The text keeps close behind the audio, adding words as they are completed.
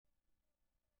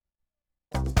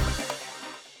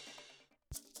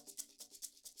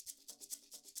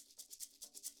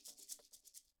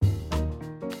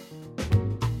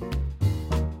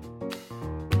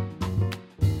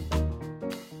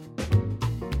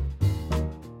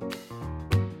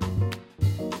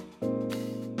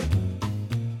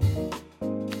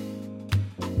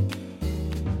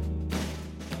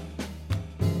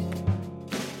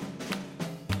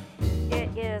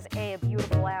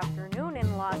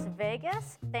Las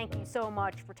Vegas. Thank you so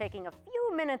much for taking a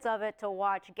few minutes of it to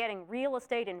watch Getting Real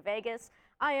Estate in Vegas.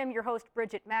 I am your host,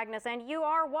 Bridget Magnus, and you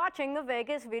are watching the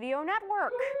Vegas Video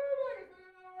Network.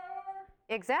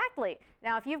 Exactly.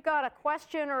 Now, if you've got a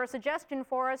question or a suggestion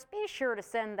for us, be sure to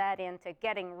send that in to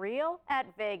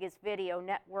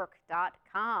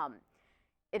gettingreal@vegasvideonetwork.com.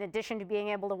 In addition to being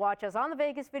able to watch us on the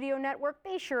Vegas Video Network,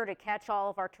 be sure to catch all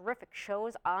of our terrific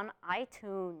shows on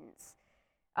iTunes.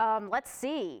 Let's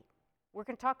see. We're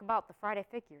going to talk about the Friday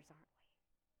figures, aren't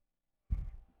we?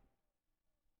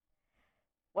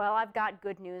 Well, I've got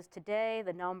good news today.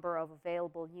 The number of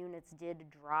available units did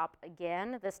drop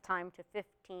again, this time to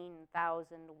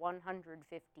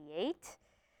 15,158.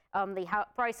 The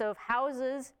price of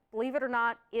houses, believe it or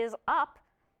not, is up.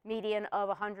 Median of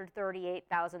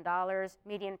 $138,000.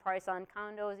 Median price on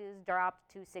condos is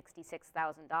dropped to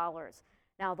 $66,000.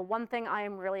 Now, the one thing I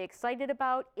am really excited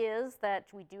about is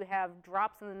that we do have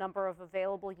drops in the number of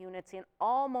available units in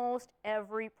almost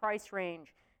every price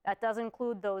range. That does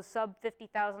include those sub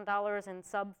 $50,000 and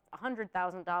sub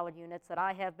 $100,000 units that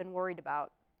I have been worried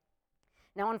about.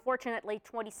 Now, unfortunately,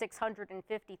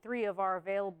 2,653 of our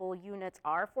available units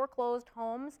are foreclosed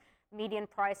homes. Median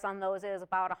price on those is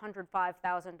about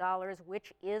 $105,000,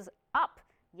 which is up.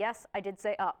 Yes, I did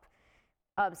say up.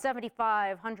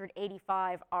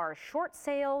 7,585 are short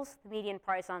sales. The median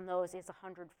price on those is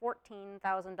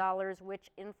 $114,000, which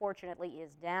unfortunately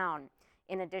is down.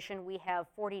 In addition, we have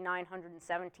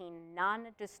 4,917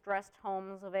 non-distressed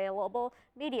homes available.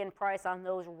 Median price on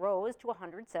those rose to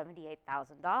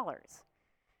 $178,000.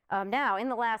 Now, in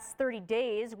the last 30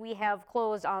 days, we have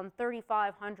closed on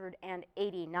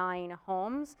 3,589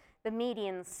 homes. The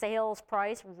median sales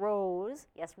price rose,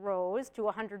 yes, rose to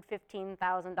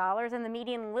 $115,000, and the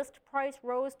median list price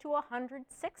rose to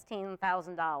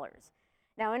 $116,000.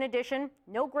 Now, in addition,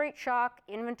 no great shock,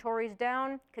 inventory's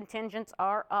down, contingents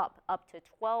are up to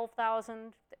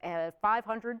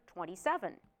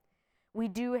 12,527. We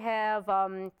do have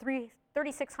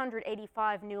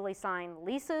 3,685 newly signed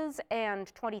leases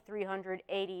and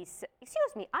 2,380,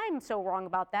 excuse me, I'm so wrong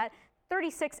about that,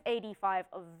 3,685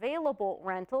 available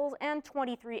rentals and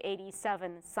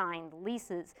 2,387 signed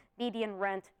leases. Median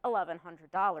rent,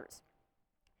 $1,100.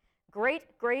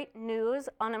 Great news.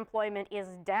 Unemployment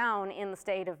is down in the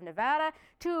state of Nevada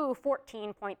to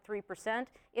 14.3%.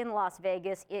 In Las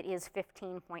Vegas, it is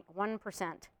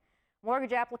 15.1%.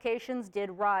 Mortgage applications did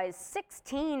rise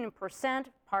 16%.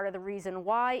 Part of the reason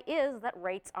why is that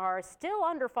rates are still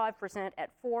under 5%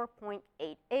 at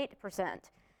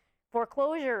 4.88%.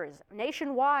 Foreclosures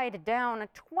nationwide down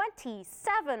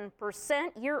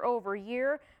 27% year over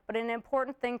year, but an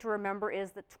important thing to remember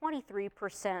is that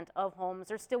 23% of homes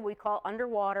are still what we call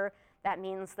underwater. That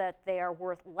means that they are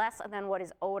worth less than what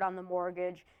is owed on the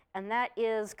mortgage, and that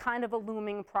is kind of a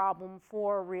looming problem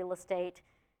for real estate,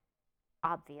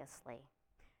 obviously.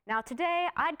 Now today,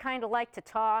 I'd kind of like to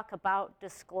talk about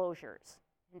disclosures.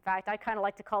 In fact, I'd kind of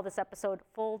like to call this episode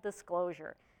Full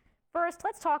Disclosure. First,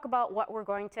 let's talk about what we're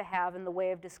going to have in the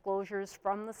way of disclosures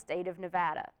from the state of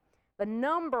Nevada. The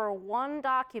number one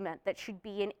document that should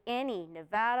be in any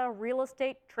Nevada real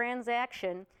estate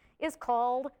transaction is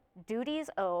called Duties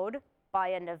Owed by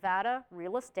a Nevada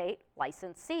Real Estate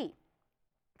Licensee.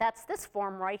 That's this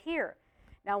form right here.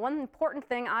 Now, one important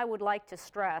thing I would like to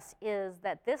stress is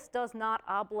that this does not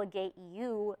obligate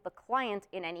you, the client,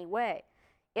 in any way.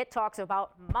 It talks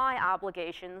about my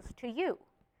obligations to you.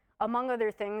 Among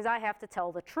other things, I have to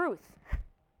tell the truth.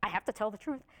 I have to tell the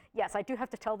truth. Yes, I do have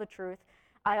to tell the truth.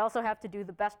 I also have to do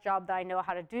the best job that I know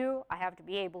how to do. I have to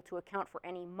be able to account for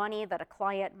any money that a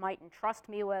client might entrust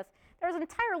me with. There's an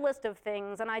entire list of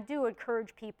things, and I do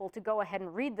encourage people to go ahead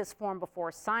and read this form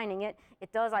before signing it.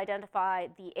 It does identify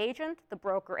the agent, the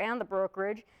broker, and the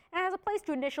brokerage, and it has a place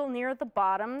to initial near the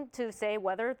bottom to say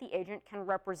whether the agent can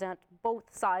represent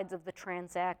both sides of the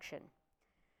transaction.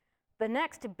 The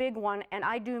next big one, and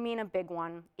I do mean a big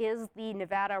one, is the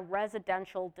Nevada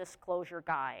Residential Disclosure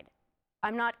Guide.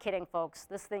 I'm not kidding, folks.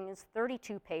 This thing is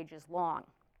 32 pages long.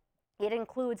 It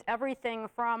includes everything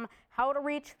from how to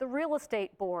reach the real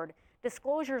estate board,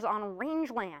 disclosures on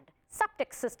rangeland,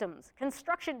 septic systems,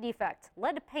 construction defects,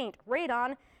 lead paint,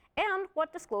 radon, and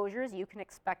what disclosures you can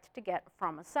expect to get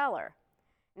from a seller.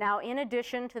 Now, in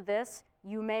addition to this,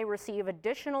 you may receive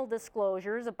additional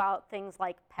disclosures about things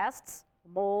like pests,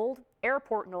 mold,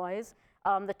 airport noise,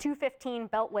 the 215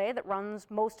 beltway that runs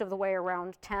most of the way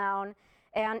around town.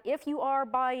 And if you are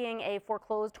buying a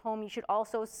foreclosed home, you should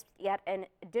also get an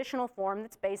additional form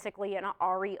that's basically an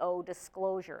REO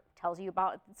disclosure. It tells you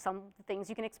about some things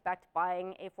you can expect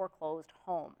buying a foreclosed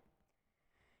home.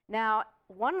 Now,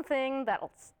 one thing that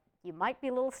you might be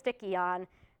a little sticky on,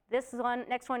 This one,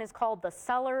 next one is called the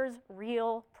seller's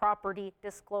real property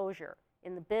disclosure.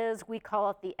 In the biz, we call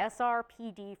it the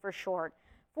SRPD for short.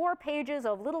 4 pages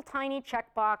of little tiny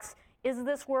checkbox. Is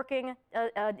this working?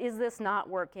 Is this not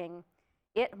working?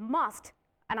 It must,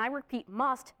 and I repeat,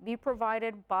 must be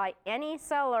provided by any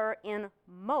seller in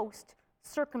most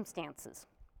circumstances.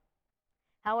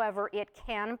 However, it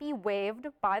can be waived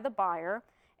by the buyer,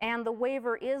 and the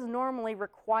waiver is normally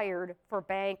required for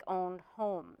bank-owned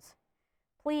homes.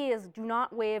 Please do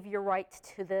not waive your right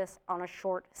to this on a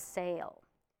short sale.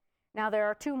 Now, there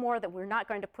are 2 more that we're not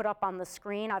going to put up on the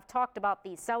screen. I've talked about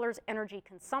the seller's energy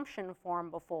consumption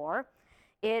form before.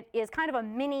 It is kind of a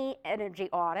mini energy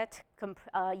audit,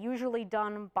 usually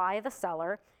done by the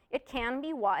seller. It can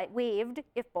be waived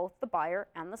if both the buyer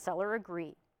and the seller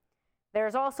agree.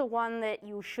 There's also one that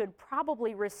you should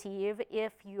probably receive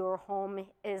if your home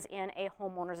is in a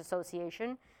homeowners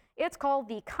association. It's called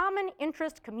the Common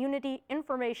Interest Community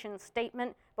Information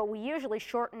Statement, but we usually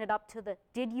shorten it up to the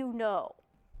Did You Know?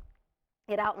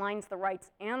 It outlines the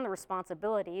rights and the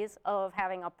responsibilities of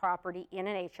having a property in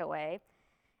an HOA.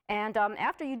 And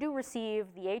after you do receive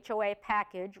the HOA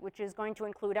package, which is going to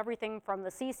include everything from the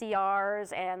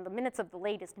CCRs and the minutes of the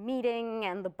latest meeting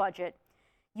and the budget,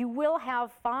 you will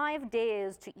have 5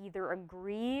 days to either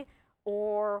agree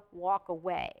or walk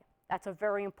away. That's a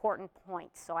very important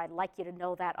point, so I'd like you to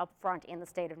know that up front in the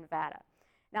state of Nevada.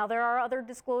 Now, there are other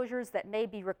disclosures that may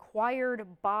be required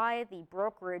by the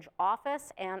brokerage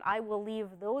office, and I will leave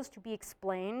those to be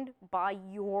explained by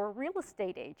your real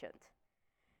estate agent.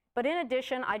 But in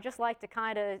addition, I'd just like to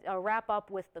kind of wrap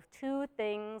up with the 2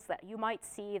 things that you might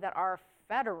see that are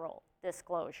federal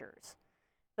disclosures.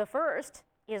 The first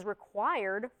is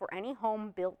required for any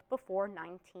home built before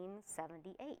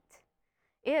 1978.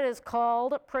 It is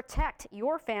called Protect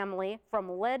Your Family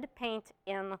from Lead Paint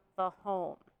in the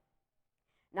Home.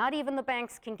 Not even the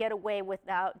banks can get away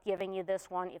without giving you this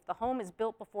one. If the home is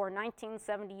built before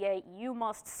 1978, you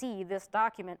must see this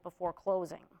document before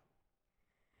closing.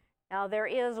 Now, there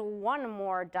is one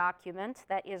more document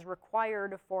that is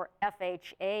required for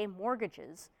FHA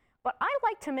mortgages, but I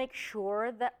like to make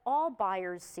sure that all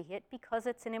buyers see it because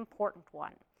it's an important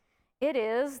one. It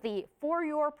is the For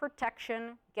Your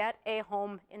Protection, Get a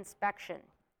Home Inspection.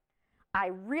 I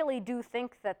really do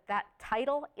think that that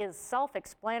title is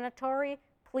self-explanatory.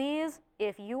 Please,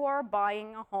 if you are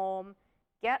buying a home,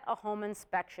 get a home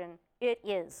inspection. It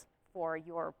is for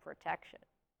your protection.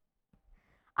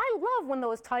 I love when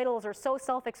those titles are so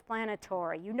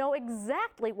self-explanatory. You know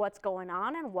exactly what's going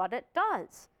on and what it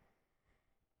does.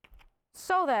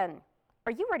 So then,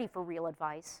 are you ready for real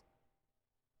advice?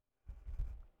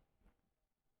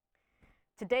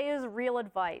 Today's real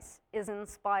advice is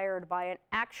inspired by an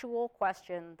actual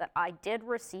question that I did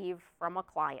receive from a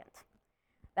client.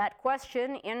 That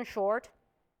question, in short,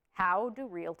 how do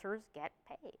realtors get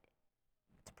paid?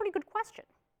 It's a pretty good question.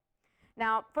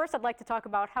 Now, first I'd like to talk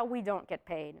about how we don't get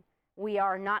paid. We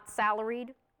are not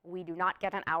salaried. We do not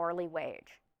get an hourly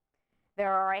wage.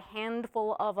 There are a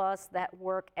handful of us that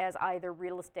work as either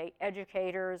real estate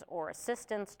educators or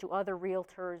assistants to other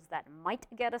realtors that might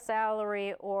get a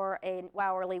salary or an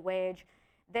hourly wage.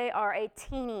 They are a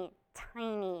teeny,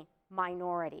 tiny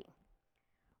minority.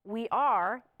 We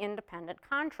are independent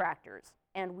contractors,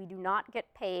 and we do not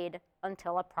get paid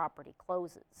until a property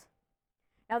closes.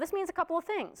 Now, this means a couple of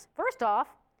things. First off,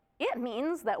 it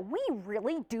means that we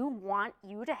really do want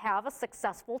you to have a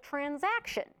successful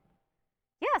transaction.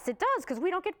 Yes, it does, because we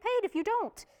don't get paid if you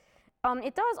don't.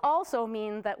 It does also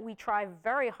mean that we try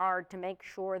very hard to make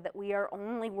sure that we are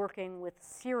only working with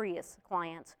serious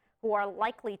clients who are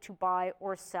likely to buy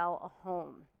or sell a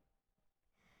home.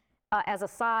 As a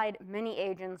side, many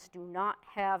agents do not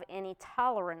have any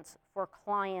tolerance for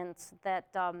clients that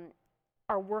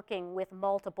are working with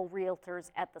multiple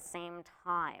realtors at the same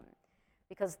time,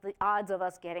 because the odds of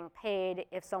us getting paid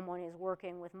if someone is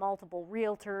working with multiple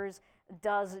realtors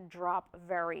does drop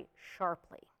very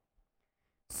sharply.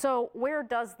 So where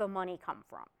does the money come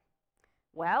from?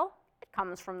 Well, it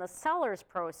comes from the seller's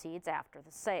proceeds after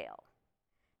the sale.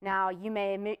 Now, you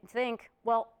may think,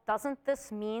 well, doesn't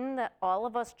this mean that all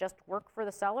of us just work for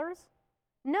the sellers?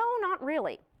 No, not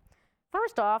really.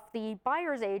 First off, the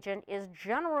buyer's agent is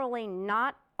generally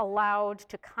not allowed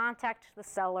to contact the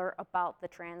seller about the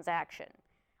transaction.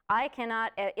 I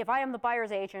cannot, if I am the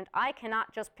buyer's agent, I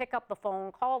cannot just pick up the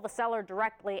phone, call the seller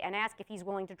directly, and ask if he's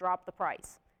willing to drop the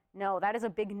price. No, that is a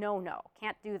big no-no.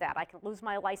 Can't do that. I could lose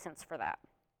my license for that.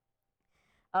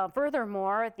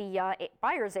 Furthermore, the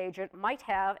buyer's agent might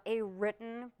have a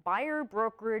written buyer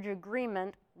brokerage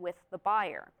agreement with the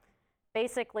buyer.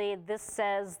 Basically, this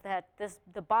says that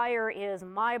the buyer is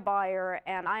my buyer,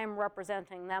 and I am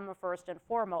representing them first and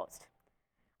foremost.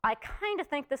 I kind of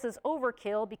think this is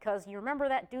overkill because you remember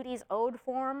that duties owed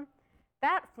form?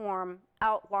 That form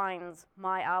outlines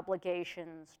my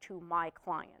obligations to my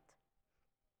client.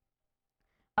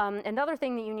 Another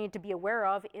thing that you need to be aware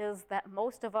of is that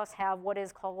most of us have what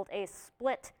is called a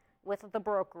split with the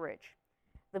brokerage.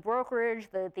 The brokerage,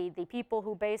 the people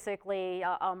who basically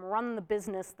run the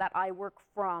business that I work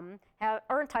from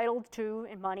are entitled to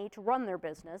money to run their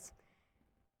business.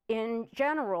 In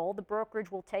general, the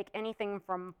brokerage will take anything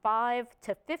from 5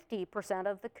 to 50%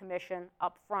 of the commission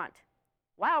up front.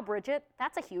 Wow, Bridget,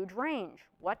 that's a huge range.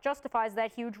 What justifies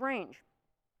that huge range?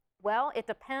 Well, it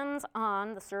depends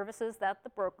on the services that the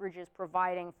brokerage is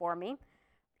providing for me,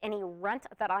 any rent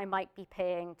that I might be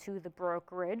paying to the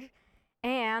brokerage,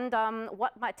 and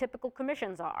what my typical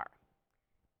commissions are.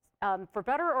 For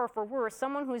better or for worse,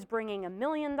 someone who's bringing $1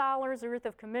 million worth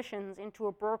of commissions into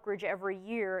a brokerage every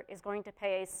year is going to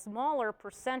pay a smaller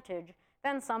percentage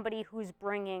than somebody who's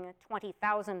bringing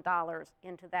 $20,000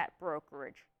 into that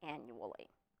brokerage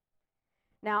annually.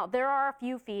 Now, there are a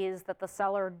few fees that the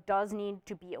seller does need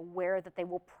to be aware that they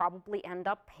will probably end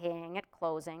up paying at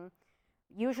closing.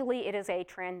 Usually it is a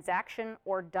transaction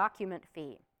or document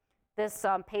fee. This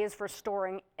pays for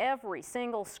storing every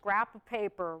single scrap of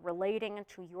paper relating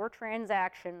to your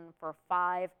transaction for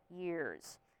 5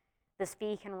 years. This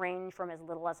fee can range from as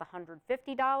little as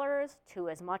 $150 to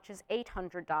as much as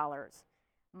 $800.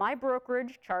 My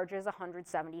brokerage charges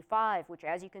 $175, which,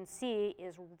 as you can see,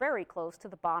 is very close to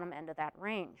the bottom end of that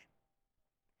range.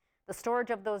 The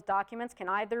storage of those documents can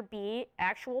either be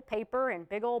actual paper in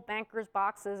big old banker's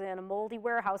boxes in a moldy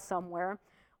warehouse somewhere,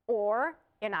 or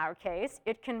in our case,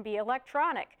 it can be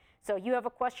electronic. So you have a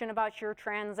question about your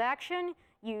transaction,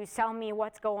 you tell me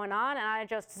what's going on, and I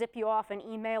just zip you off an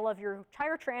email of your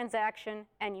entire transaction,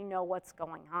 and you know what's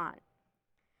going on.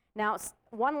 Now,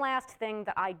 one last thing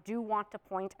that I do want to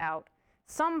point out.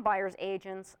 Some buyer's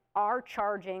agents are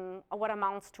charging what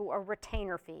amounts to a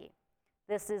retainer fee.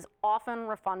 This is often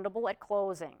refundable at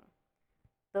closing.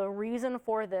 The reason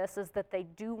for this is that they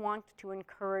do want to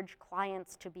encourage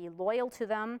clients to be loyal to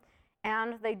them,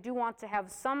 and they do want to have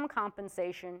some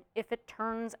compensation if it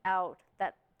turns out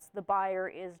that the buyer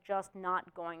is just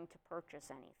not going to purchase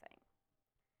anything.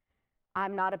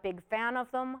 I'm not a big fan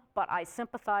of them, but I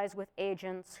sympathize with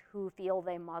agents who feel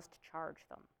they must charge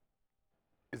them.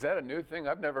 Is that a new thing?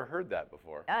 I've never heard that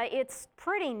before. It's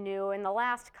pretty new in the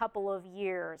last couple of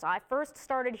years. I first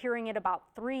started hearing it about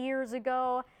 3 years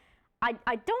ago.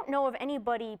 I don't know of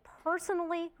anybody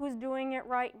personally who's doing it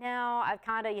right now. I've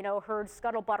kind of, heard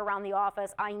scuttlebutt around the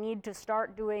office, I need to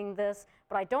start doing this,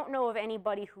 but I don't know of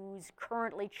anybody who's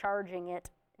currently charging it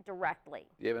directly.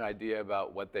 Do you have an idea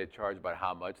about what they charge, about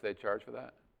how much they charge for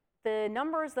that? The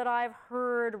numbers that I've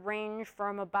heard range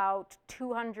from about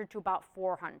 $200 to about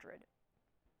 $400.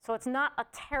 So it's not a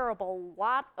terrible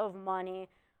lot of money,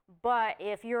 but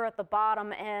if you're at the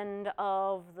bottom end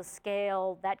of the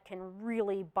scale, that can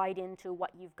really bite into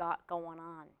what you've got going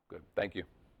on. Good, thank you.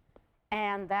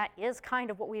 And that is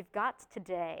kind of what we've got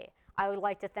today. I would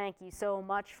like to thank you so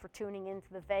much for tuning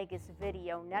into the Vegas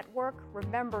Video Network.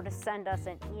 Remember to send us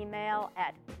an email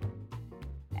at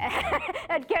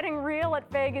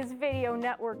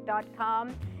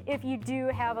gettingreal@vegasvideonetwork.com. If you do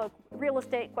have a real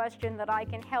estate question that I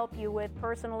can help you with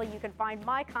personally, you can find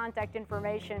my contact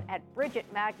information at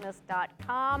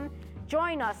bridgetmagnus.com.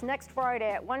 Join us next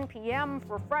Friday at 1 p.m.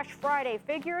 for Fresh Friday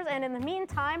Figures, and in the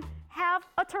meantime, have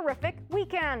a terrific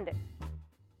weekend.